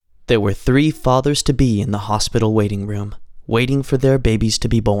There were 3 fathers-to-be in the hospital waiting room, waiting for their babies to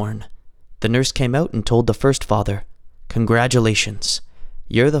be born. The nurse came out and told the first father, "Congratulations,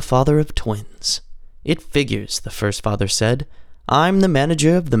 you're the father of twins." "It figures," the first father said. "I'm the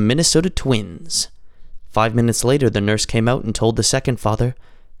manager of the Minnesota Twins." 5 minutes later, the nurse came out and told the second father,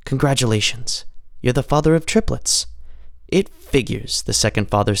 "Congratulations, you're the father of triplets." "It figures," the second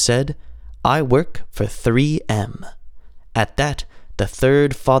father said. "I work for 3M." At that, the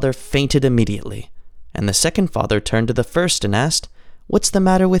third father fainted immediately, and the second father turned to the first and asked, "What's the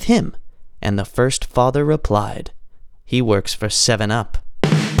matter with him?" And the first father replied, "He works for 7-Up."